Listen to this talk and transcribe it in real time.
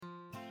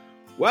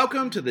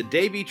Welcome to the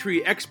Davey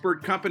Tree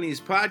Expert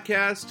Company's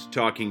podcast,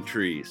 Talking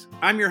Trees.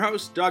 I'm your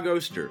host, Doug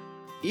Oster.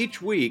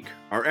 Each week,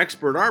 our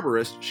expert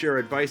arborists share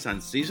advice on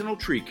seasonal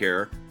tree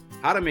care,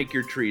 how to make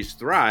your trees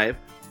thrive,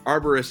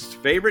 arborists'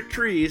 favorite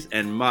trees,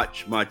 and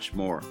much, much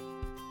more.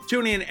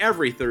 Tune in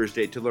every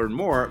Thursday to learn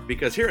more,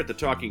 because here at the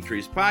Talking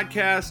Trees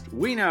podcast,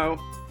 we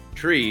know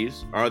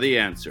trees are the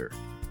answer.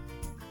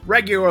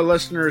 Regular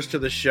listeners to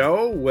the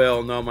show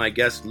will know my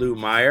guest, Lou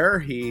Meyer.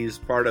 He's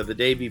part of the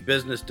Davey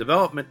Business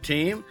Development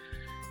Team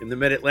in the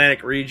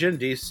Mid-Atlantic region,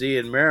 D.C.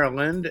 and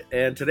Maryland.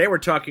 And today we're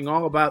talking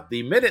all about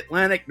the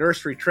Mid-Atlantic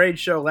Nursery Trade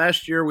Show.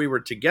 Last year we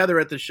were together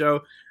at the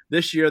show.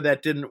 This year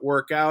that didn't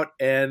work out.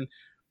 And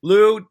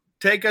Lou,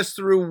 take us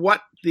through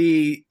what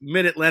the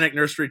Mid-Atlantic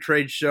Nursery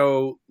Trade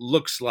Show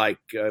looks like.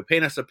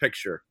 Paint us a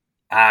picture.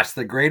 It's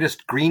the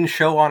greatest green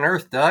show on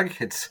earth, Doug.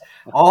 It's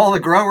all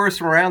the growers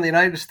from around the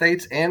United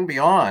States and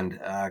beyond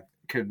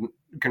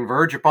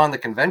converge upon the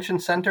convention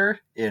center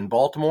in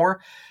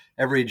Baltimore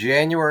every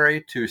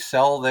January to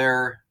sell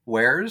their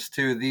wares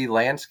to the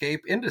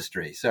landscape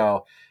industry.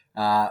 So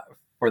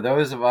for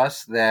those of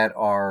us that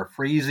are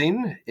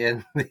freezing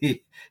in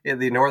the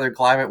northern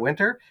climate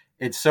winter,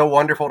 it's so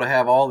wonderful to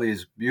have all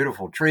these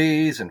beautiful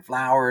trees and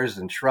flowers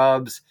and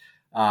shrubs,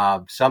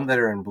 some that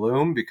are in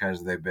bloom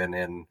because they've been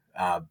in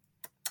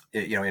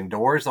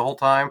indoors the whole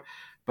time.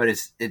 But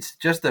it's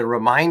just a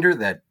reminder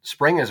that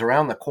spring is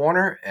around the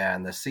corner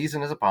and the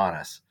season is upon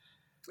us.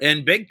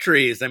 And big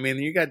trees. I mean,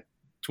 you got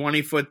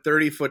 20-foot,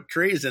 30-foot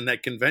trees in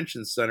that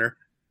convention center.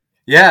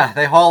 Yeah,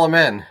 they haul them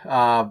in.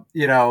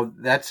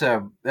 That's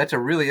a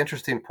really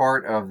interesting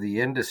part of the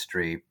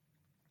industry.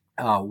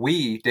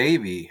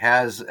 Davey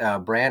has a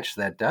branch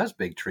that does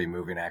big tree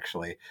moving,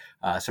 actually.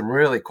 Some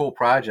really cool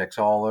projects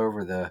all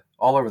over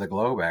the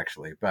globe,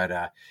 actually.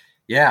 But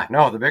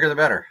the bigger the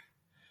better.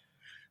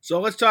 So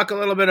let's talk a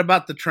little bit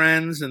about the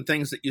trends and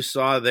things that you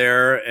saw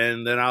there,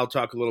 and then I'll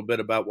talk a little bit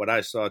about what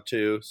I saw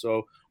too.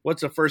 So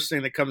what's the first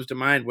thing that comes to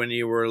mind when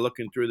you were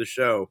looking through the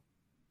show?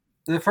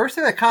 The first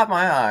thing that caught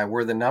my eye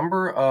were the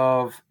number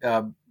of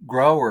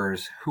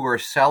growers who are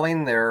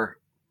selling their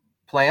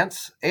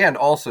plants and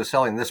also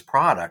selling this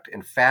product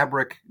in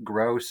fabric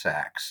grow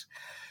sacks.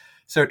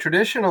 So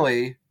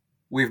traditionally,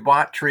 we've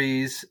bought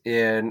trees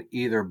in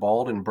either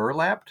balled and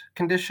burlapped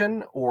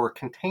condition or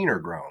container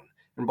grown.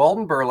 And balled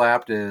and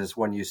burlapped is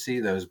when you see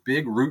those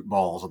big root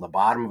balls on the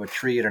bottom of a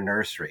tree at a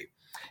nursery.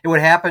 And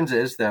what happens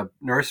is the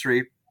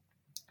nursery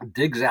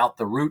digs out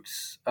the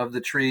roots of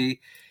the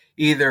tree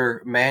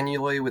either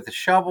manually with a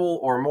shovel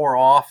or more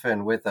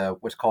often with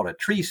what's called a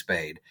tree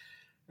spade.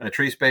 A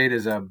tree spade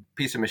is a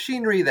piece of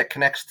machinery that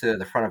connects to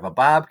the front of a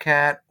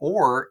bobcat,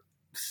 or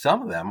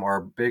some of them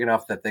are big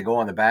enough that they go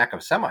on the back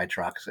of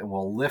semi-trucks and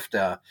will lift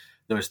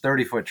those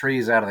 30-foot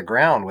trees out of the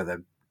ground with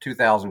a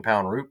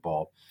 2,000-pound root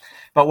ball.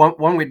 But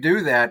when we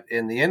do that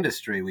in the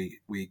industry,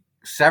 we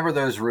sever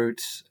those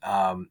roots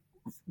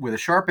with a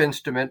sharp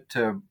instrument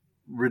to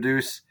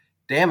reduce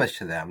damage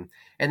to them.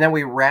 And then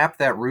we wrap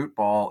that root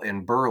ball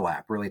in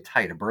burlap really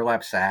tight, a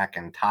burlap sack,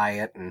 and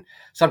tie it. And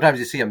sometimes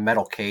you see a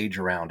metal cage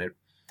around it.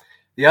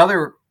 The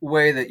other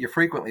way that you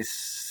frequently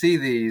see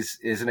these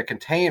is in a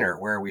container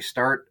where we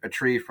start a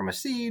tree from a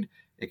seed.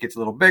 It gets a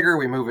little bigger.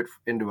 We move it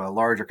into a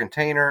larger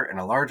container and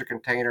a larger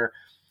container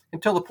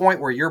until the point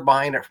where you're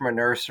buying it from a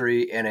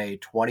nursery in a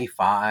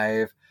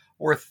 25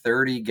 or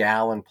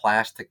 30-gallon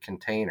plastic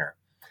container.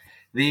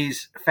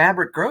 These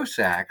fabric grow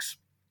sacks,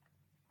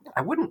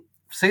 I wouldn't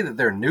say that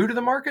they're new to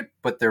the market,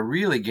 but they're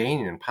really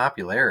gaining in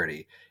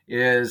popularity.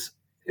 If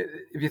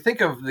you think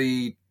of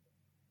the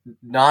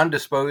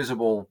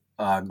non-disposable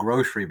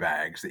grocery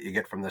bags that you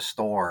get from the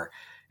store,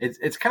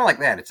 it's kind of like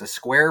that. It's a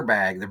square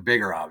bag. They're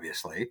bigger,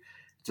 obviously.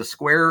 It's a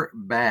square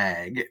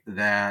bag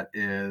that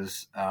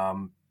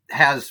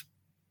has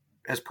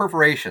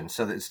perforations,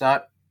 so that it's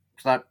not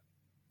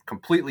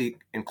completely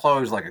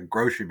enclosed like a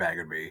grocery bag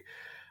would be.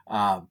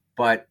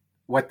 But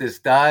what this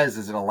does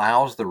is it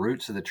allows the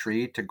roots of the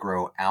tree to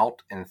grow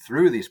out and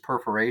through these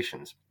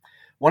perforations.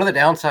 One of the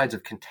downsides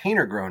of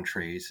container grown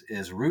trees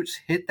is roots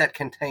hit that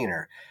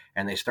container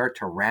and they start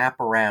to wrap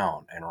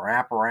around.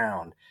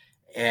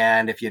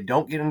 And if you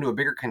don't get into a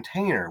bigger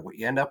container, what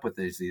you end up with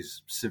is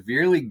these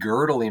severely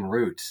girdling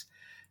roots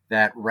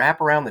that wrap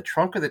around the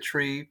trunk of the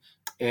tree,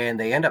 and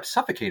they end up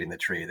suffocating the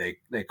tree.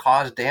 They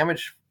cause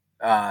damage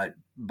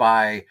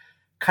by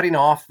cutting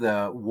off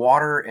the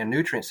water and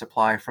nutrient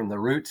supply from the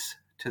roots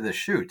to the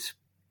shoots.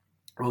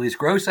 Well, these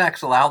grow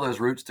sacks allow those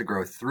roots to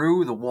grow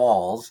through the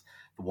walls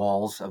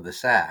of the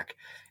sack.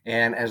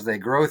 And as they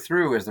grow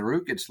through, as the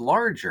root gets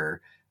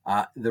larger,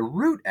 the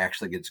root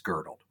actually gets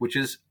girdled, which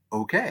is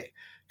okay,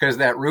 because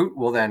that root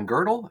will then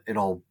girdle.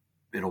 It'll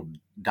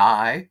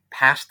die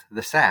past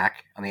the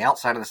sack. On the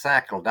outside of the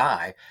sack, it'll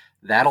die.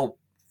 That'll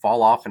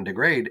fall off and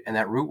degrade, and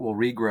that root will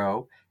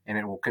regrow, and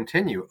it will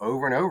continue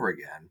over and over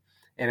again.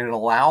 And it'll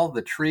allow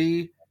the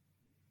tree's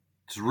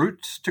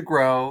roots to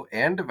grow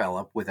and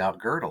develop without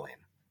girdling.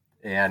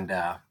 And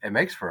it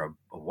makes for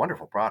a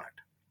wonderful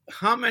product.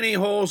 How many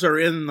holes are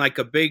in like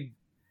a big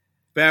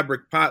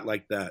fabric pot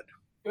like that?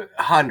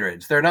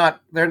 Hundreds. They're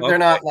not. They're Okay.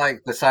 not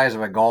like the size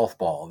of a golf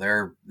ball.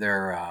 They're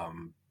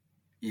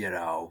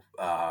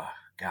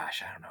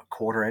gosh, I don't know,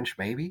 quarter inch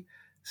maybe.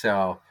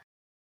 So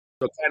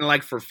So kind of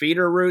like for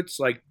feeder roots,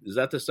 like is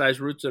that the size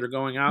roots that are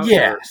going out? Or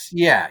yes,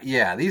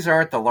 yeah. These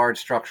aren't the large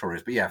structural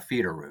roots, but yeah,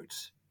 feeder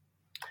roots.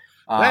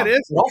 that is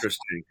It also,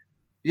 interesting.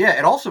 yeah,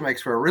 it also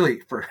makes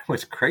for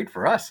what's great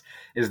for us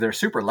is they're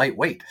super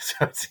lightweight,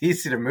 so it's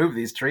easy to move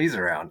these trees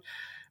around.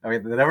 I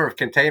mean, the number of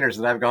containers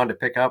that I've gone to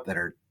pick up that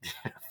are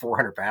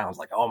 400 pounds,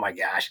 like, oh my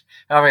gosh,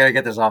 how am I going to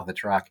get this off the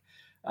truck?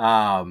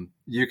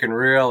 You can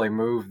really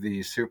move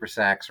these super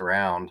sacks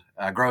around,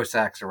 grow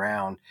sacks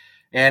around,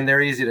 and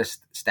they're easy to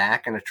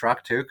stack in a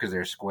truck too because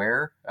they're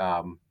square.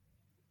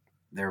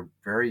 They're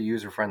very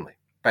user friendly.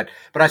 But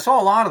I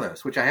saw a lot of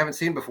those, which I haven't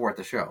seen before at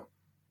the show.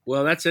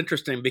 Well, that's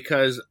interesting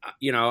because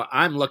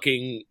I'm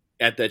looking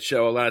at that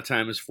show a lot of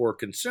times for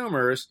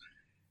consumers,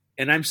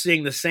 and I'm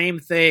seeing the same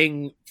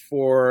thing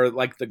for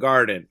like the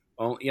garden,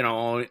 only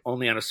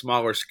on a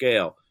smaller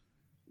scale.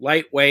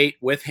 Lightweight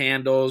with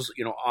handles,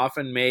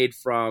 often made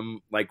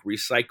from like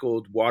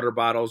recycled water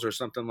bottles or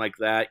something like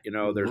that. There's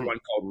Mm-hmm. one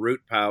called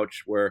Root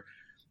Pouch where,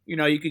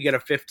 you could get a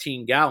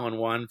 15-gallon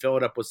one, fill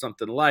it up with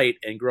something light,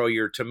 and grow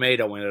your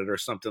tomato in it or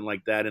something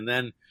like that. And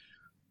then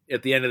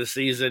at the end of the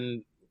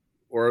season,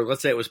 or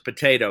let's say it was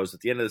potatoes, at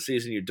the end of the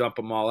season, you dump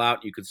them all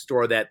out. You could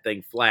store that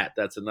thing flat.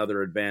 That's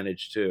another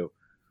advantage too.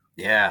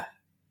 Yeah,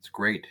 it's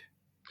great.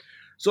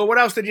 So what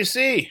else did you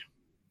see?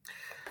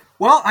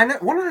 Well, I know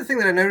one other thing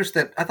that I noticed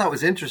that I thought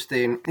was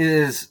interesting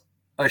is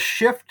a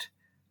shift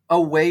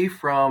away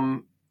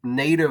from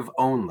native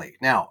only.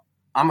 Now,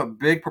 I'm a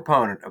big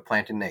proponent of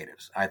planting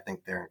natives. I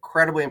think they're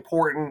incredibly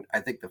important.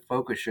 I think the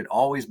focus should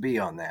always be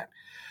on that.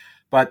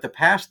 But the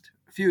past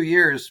few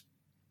years,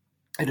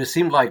 it has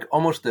seemed like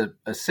almost a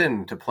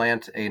sin to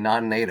plant a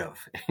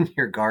non-native in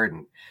your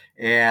garden.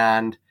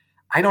 And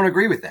I don't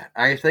agree with that.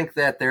 I think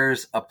that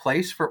there's a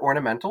place for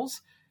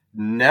ornamentals,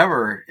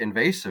 never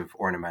invasive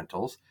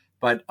ornamentals,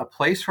 but a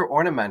place for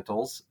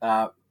ornamentals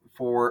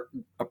for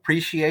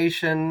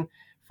appreciation,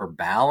 for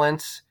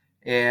balance,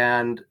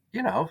 and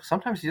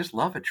sometimes you just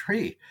love a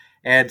tree.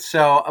 And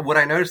so what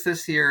I noticed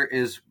this year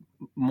is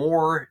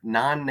more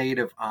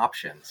non-native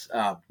options.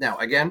 Now,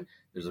 again,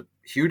 there's a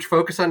huge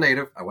focus on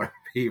native. I want to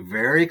be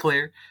very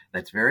clear.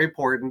 That's very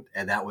important,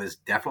 and that was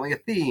definitely a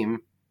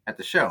theme at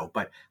the show.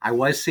 But I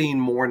was seeing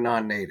more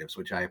non-natives,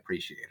 which I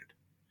appreciated.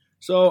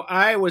 So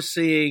I was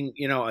seeing,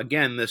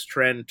 again, this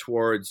trend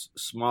towards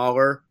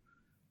smaller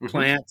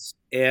plants.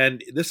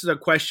 And this is a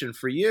question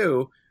for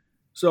you.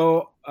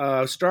 So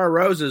Star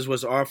Roses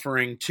was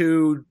offering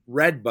 2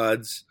 red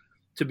buds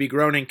to be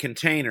grown in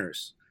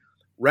containers.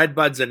 Red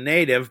bud's a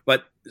native,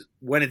 but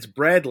when it's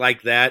bred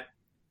like that,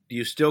 do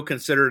you still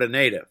consider it a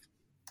native?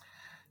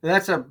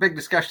 That's a big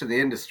discussion in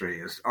the industry.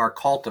 Is our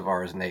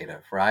cultivars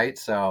native, right?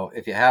 So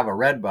if you have a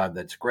red bud,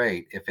 that's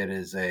great. If it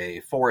is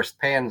a forest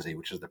pansy,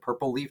 which is the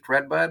purple-leafed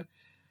red bud,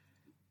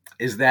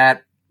 is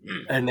that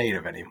a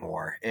native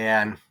anymore?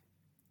 And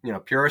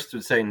purists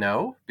would say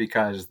no,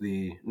 because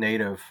the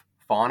native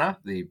fauna,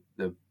 the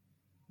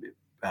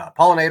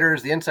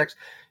pollinators, the insects,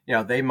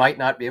 they might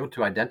not be able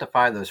to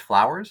identify those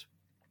flowers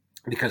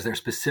because they're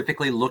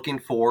specifically looking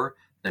for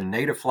the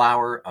native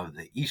flower of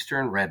the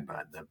eastern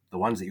redbud, the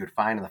ones that you would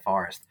find in the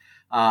forest.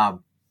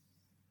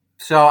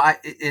 So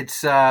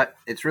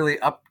it's really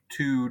up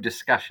to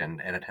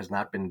discussion, and it has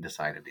not been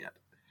decided yet.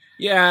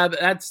 Yeah,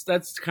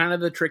 that's kind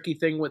of the tricky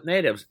thing with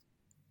natives.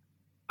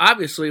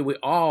 Obviously, we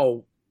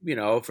all,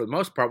 for the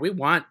most part, we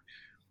want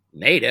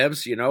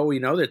natives. We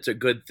know that's a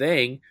good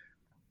thing,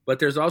 but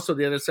there's also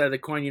the other side of the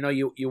coin. You're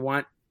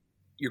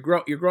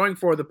growing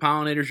for the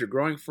pollinators, you're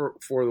growing for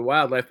the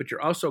wildlife, but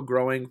you're also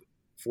growing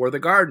for the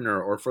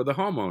gardener or for the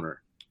homeowner.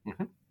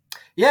 Mm-hmm.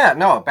 Yeah,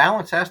 no, a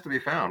balance has to be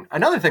found.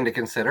 Another thing to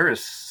consider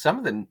is some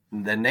of the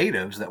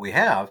natives that we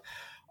have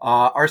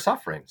are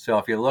suffering. So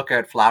if you look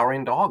at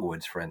flowering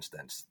dogwoods, for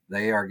instance,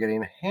 they are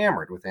getting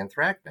hammered with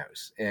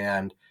anthracnose.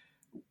 And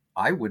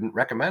I wouldn't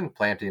recommend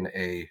planting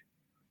a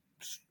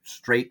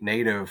straight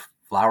native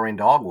flowering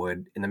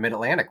dogwood in the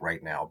mid-Atlantic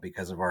right now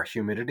because of our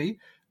humidity.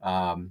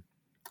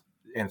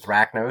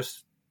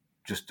 Anthracnose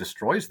just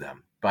destroys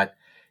them. But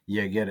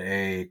you get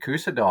a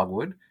Kousa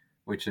dogwood,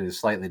 which is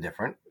slightly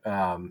different,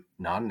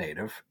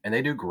 non-native, and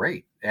they do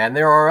great. And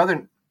there are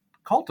other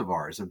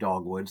cultivars of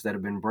dogwoods that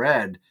have been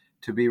bred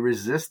to be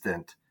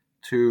resistant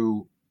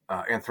to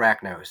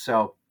anthracnose.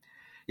 So,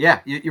 yeah,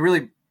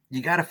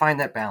 you got to find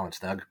that balance,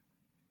 Doug.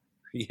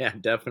 Yeah,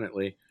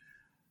 definitely.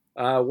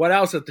 What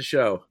else at the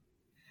show?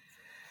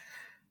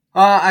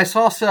 I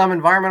saw some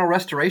environmental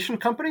restoration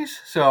companies.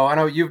 So I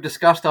know you've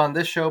discussed on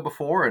this show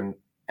before, and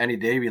any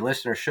Davey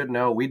listener should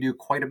know we do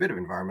quite a bit of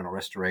environmental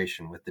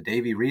restoration with the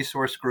Davey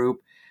Resource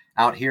Group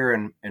out here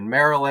in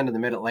Maryland in the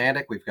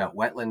Mid-Atlantic. We've got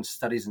Wetlands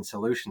Studies and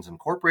Solutions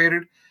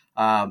Incorporated.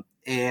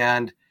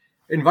 And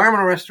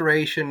environmental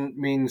restoration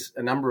means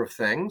a number of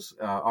things.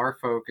 Our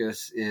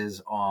focus is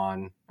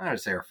on, I don't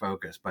say our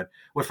focus, but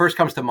what first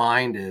comes to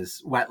mind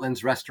is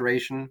wetlands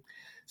restoration.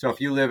 So if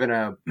you live in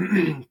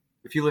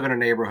a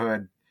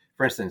neighborhood,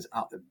 For instance,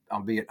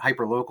 I'll be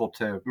hyper local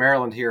to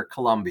Maryland here.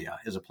 Columbia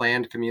is a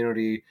planned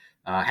community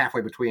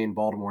halfway between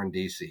Baltimore and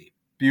DC.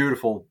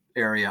 Beautiful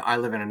area. I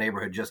live in a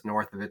neighborhood just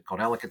north of it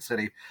called Ellicott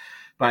City.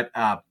 But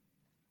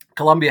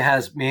Columbia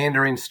has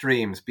meandering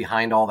streams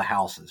behind all the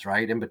houses,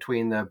 right, in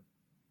between the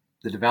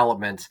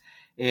developments.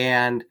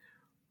 And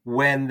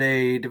when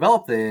they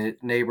developed the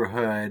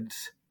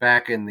neighborhoods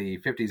back in the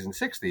 50s and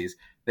 60s,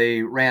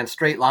 they ran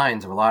straight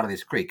lines of a lot of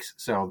these creeks.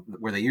 So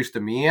where they used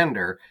to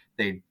meander,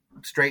 they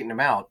straightened them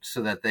out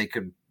so that they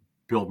could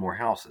build more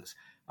houses.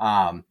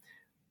 What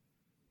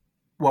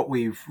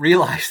we've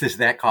realized is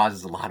that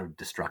causes a lot of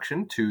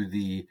destruction to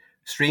the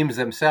streams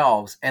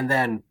themselves. And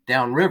then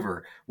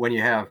downriver, when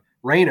you have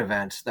rain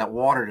events, that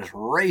water just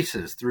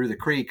races through the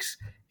creeks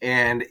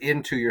and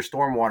into your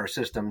stormwater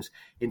systems,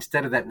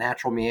 instead of that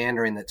natural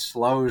meandering that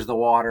slows the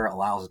water,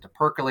 allows it to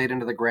percolate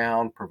into the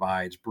ground,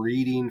 provides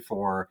breeding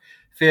for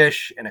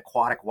fish and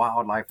aquatic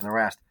wildlife and the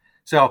rest.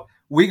 So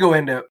we go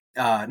into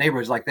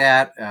neighborhoods like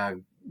that,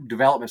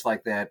 developments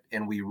like that,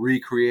 and we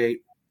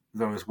recreate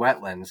those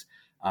wetlands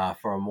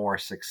for a more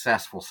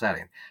successful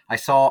setting. I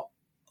saw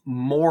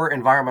more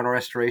environmental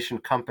restoration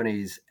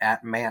companies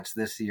at Mance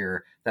this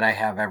year than I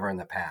have ever in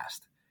the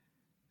past.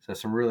 So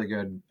some really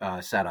good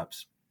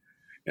setups.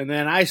 And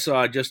then I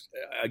saw just,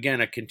 again,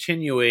 a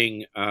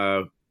continuing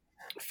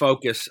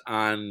focus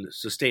on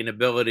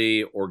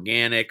sustainability,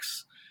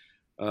 organics,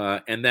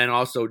 and then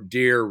also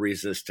deer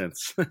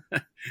resistance,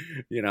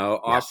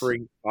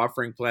 offering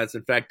plants.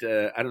 In fact,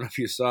 I don't know if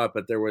you saw it,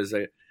 but there was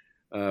a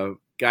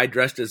guy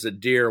dressed as a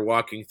deer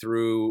walking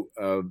through,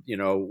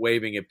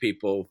 waving at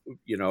people,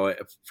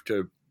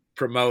 to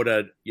promote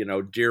a,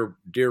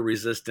 deer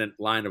resistant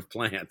line of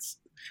plants.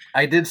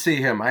 I did see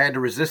him. I had to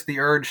resist the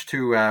urge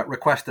to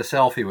request a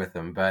selfie with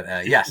him.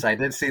 But yes, I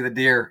did see the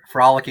deer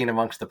frolicking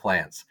amongst the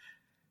plants.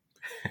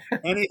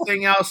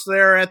 Anything else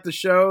there at the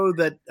show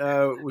that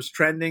was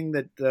trending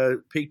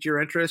that piqued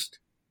your interest?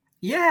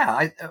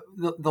 Yeah,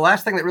 the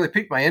last thing that really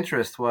piqued my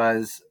interest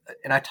was,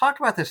 and I talked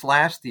about this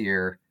last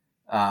year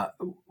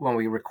when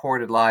we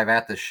recorded live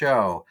at the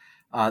show,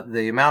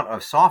 the amount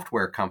of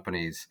software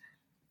companies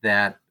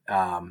that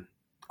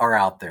are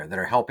out there that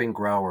are helping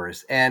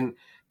growers. And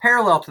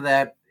parallel to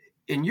that,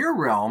 in your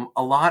realm,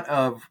 a lot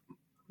of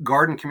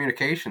garden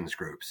communications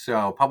groups,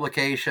 so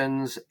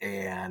publications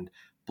and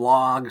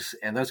blogs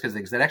and those kinds of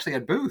things that actually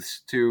had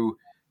booths to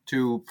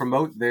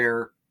promote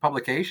their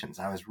publications.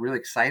 I was really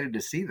excited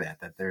to see that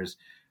there's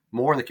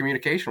more in the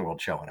communication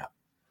world showing up.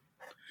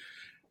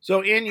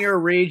 So in your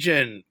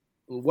region,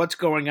 what's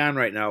going on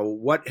right now?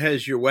 What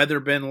has your weather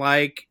been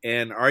like,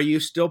 and are you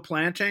still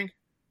planting?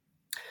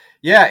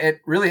 Yeah, it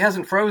really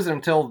hasn't frozen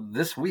until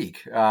this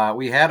week.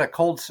 We had a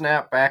cold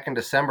snap back in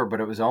December, but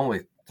it was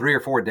only 3 or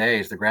 4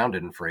 days. The ground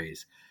didn't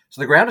freeze.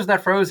 So the ground is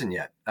not frozen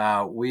yet.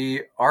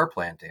 We are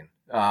planting.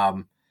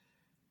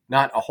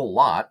 Not a whole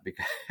lot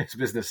because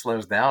business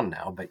slows down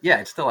now, but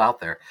yeah, it's still out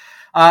there.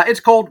 It's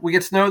cold. We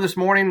get snow this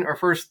morning, our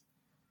first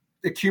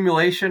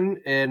accumulation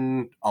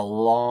in a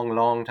long,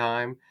 long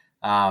time.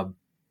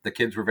 The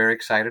kids were very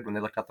excited when they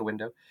looked out the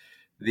window.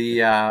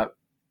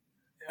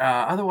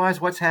 Otherwise,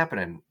 what's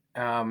happening?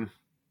 I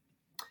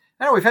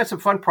know we've had some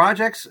fun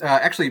projects.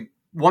 Actually,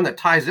 one that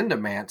ties into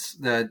Mance,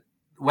 the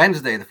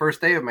Wednesday, the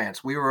first day of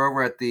Mance, we were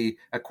over at the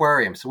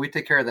aquarium. So we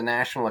take care of the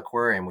National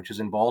Aquarium, which is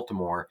in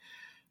Baltimore,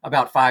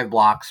 about 5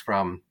 blocks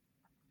from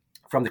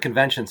the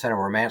convention center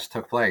where Mance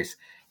took place.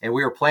 And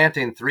we were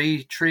planting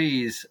 3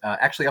 trees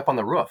actually up on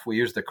the roof. We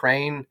used the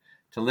crane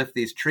to lift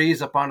these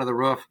trees up onto the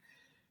roof.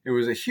 It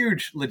was a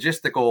huge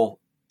logistical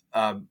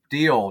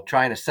deal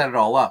trying to set it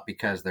all up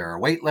because there are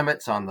weight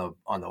limits on the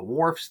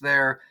wharfs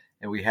there,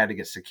 and we had to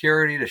get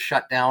security to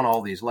shut down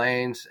all these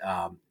lanes.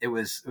 It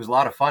was a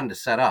lot of fun to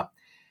set up.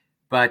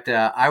 But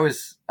I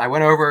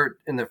went over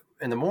in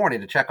the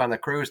morning to check on the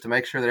crews to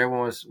make sure that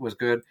everyone was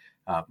good.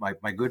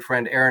 My good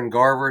friend Aaron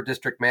Garver,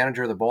 district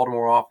manager of the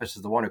Baltimore office,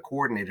 is the one who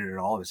coordinated it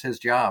all. It was his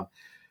job.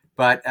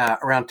 But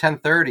around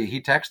 10:30, he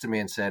texted me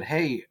and said,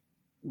 "Hey,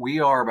 we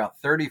are about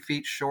 30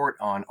 feet short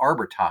on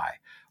arbor tie."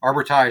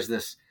 Arbor tie is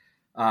this,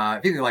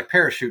 if you think like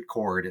parachute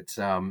cord, it's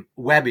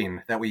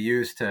webbing that we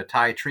use to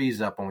tie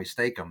trees up when we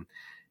stake them.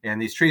 And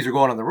these trees are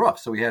going on the roof,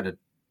 so we had to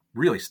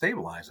really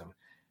stabilize them.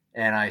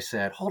 And I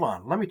said, "Hold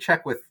on, let me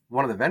check with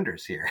one of the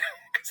vendors here,"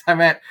 because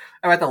I'm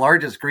at the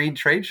largest green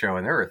trade show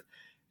on earth.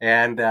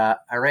 And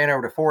I ran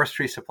over to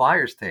Forestry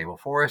Suppliers table.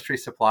 Forestry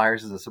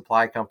Suppliers is a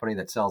supply company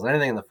that sells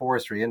anything in the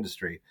forestry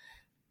industry.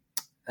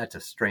 That's a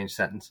strange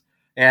sentence.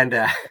 And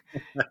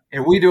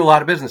and we do a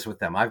lot of business with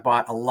them. I've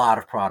bought a lot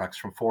of products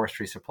from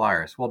Forestry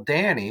Suppliers. Well,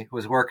 Danny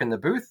was working the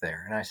booth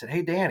there. And I said,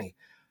 "Hey, Danny,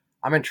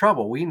 I'm in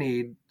trouble. We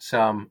need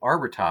some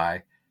arbor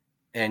tie,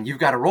 and you've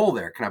got a roll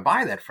there. Can I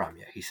buy that from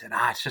you?" He said,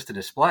 "It's just a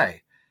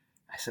display."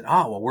 I said,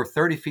 "Oh, well, we're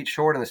 30 feet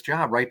short on this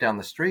job right down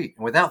the street."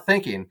 And without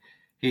thinking,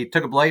 he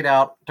took a blade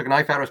out, took a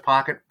knife out of his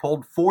pocket,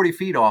 pulled 40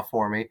 feet off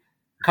for me,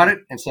 cut it,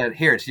 and said,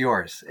 "Here, it's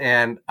yours."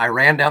 And I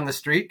ran down the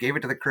street, gave it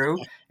to the crew,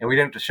 and we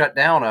didn't have to shut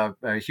down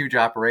a huge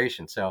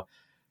operation. So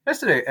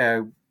that's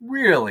a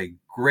really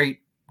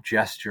great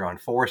gesture on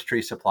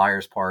forestry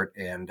suppliers' part,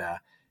 and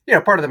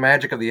part of the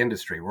magic of the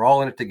industry. We're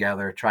all in it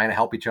together, trying to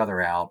help each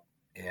other out,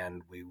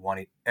 and we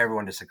want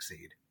everyone to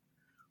succeed.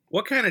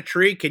 What kind of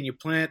tree can you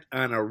plant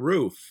on a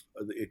roof?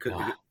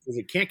 Because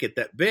it can't get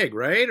that big,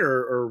 right?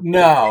 Or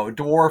no,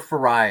 dwarf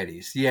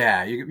varieties.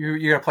 Yeah, you're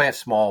going to plant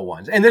small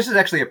ones, and this is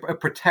actually a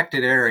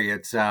protected area.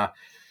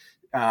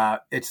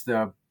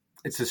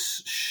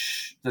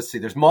 Let's see.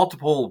 There's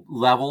multiple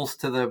levels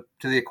to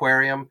the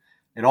aquarium.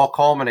 It all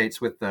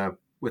culminates with the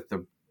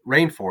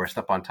rainforest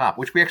up on top,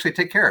 which we actually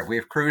take care of. We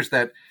have crews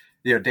that,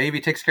 Davey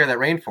takes care of that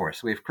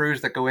rainforest. We have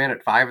crews that go in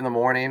at 5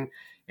 a.m,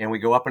 and we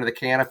go up into the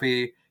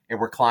canopy, and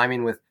we're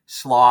climbing with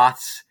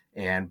sloths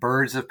and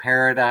birds of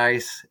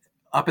paradise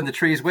up in the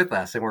trees with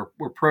us, and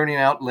we're pruning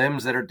out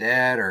limbs that are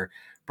dead or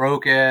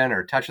broken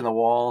or touching the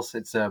walls.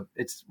 It's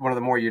one of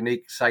the more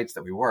unique sites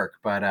that we work.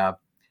 But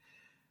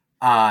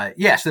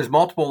yes, there's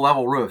multiple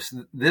level roofs.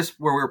 This,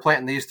 where we were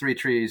planting these 3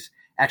 trees,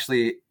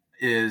 actually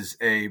is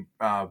a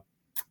kind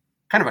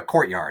of a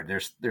courtyard.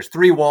 There's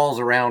 3 walls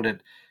around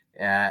it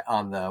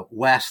on the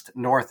west,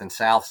 north, and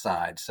south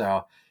side.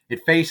 So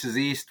it faces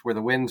east, where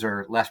the winds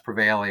are less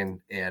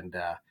prevailing. And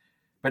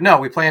but no,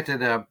 we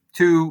planted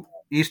 2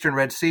 eastern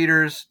red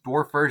cedars,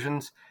 dwarf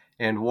versions,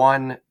 and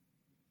 1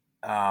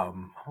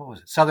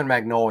 southern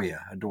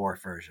magnolia, a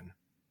dwarf version.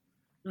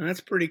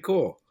 That's pretty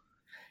cool.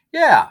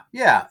 Yeah,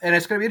 and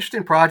it's going to be an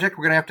interesting project.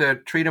 We're going to have to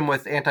treat them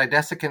with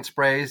anti-desiccant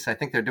sprays. I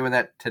think they're doing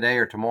that today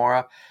or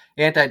tomorrow.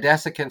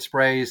 Anti-desiccant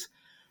sprays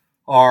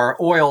are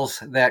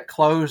oils that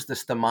close the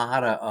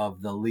stomata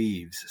of the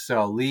leaves.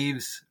 So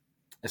leaves,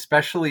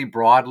 especially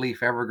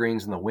broadleaf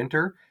evergreens in the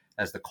winter,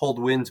 as the cold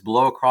winds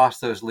blow across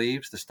those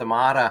leaves, the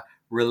stomata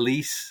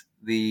release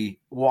the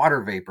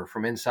water vapor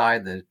from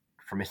inside the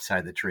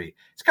tree.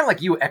 It's kind of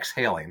like you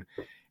exhaling.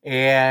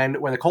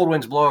 And when the cold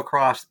winds blow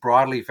across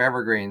broadleaf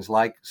evergreens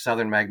like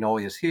southern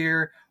magnolias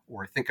here,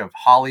 or think of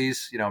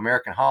hollies,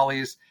 American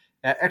hollies.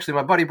 Actually,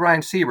 my buddy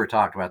Brian Sieber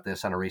talked about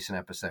this on a recent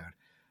episode.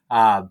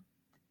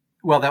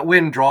 Well, that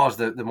wind draws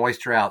the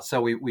moisture out,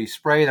 so we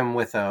spray them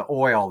with an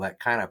oil that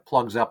kind of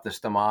plugs up the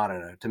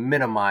stomata to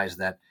minimize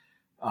that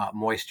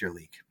moisture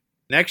leak.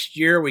 Next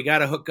year, we got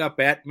to hook up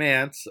at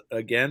Mance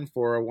again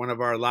for one of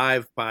our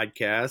live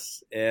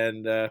podcasts,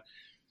 and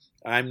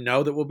I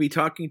know that we'll be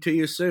talking to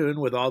you soon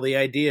with all the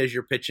ideas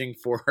you're pitching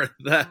for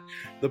the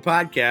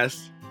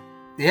podcast.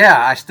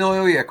 Yeah, I still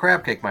owe you a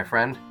crab cake, my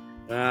friend.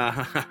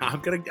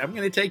 I'm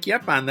gonna take you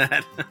up on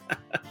that.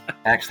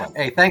 Excellent.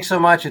 Hey, thanks so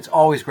much. It's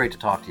always great to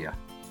talk to you.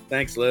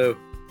 Thanks, Lou.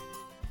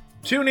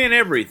 Tune in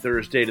every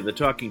Thursday to the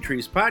Talking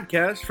Trees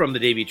podcast from the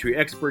Davey Tree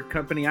Expert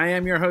Company. I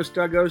am your host,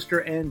 Doug Oster,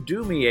 and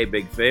do me a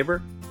big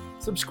favor.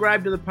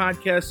 Subscribe to the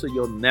podcast so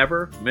you'll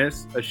never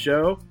miss a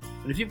show.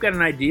 And if you've got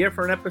an idea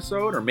for an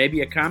episode or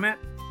maybe a comment,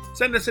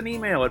 send us an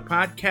email at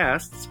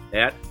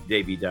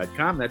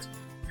podcasts@davey.com. That's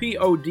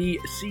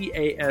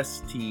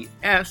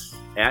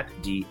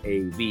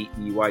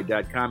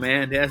podcasts@davey.com.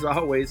 And as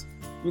always,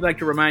 we'd like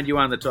to remind you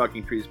on the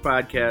Talking Trees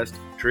podcast,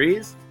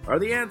 trees are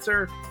the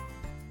answer.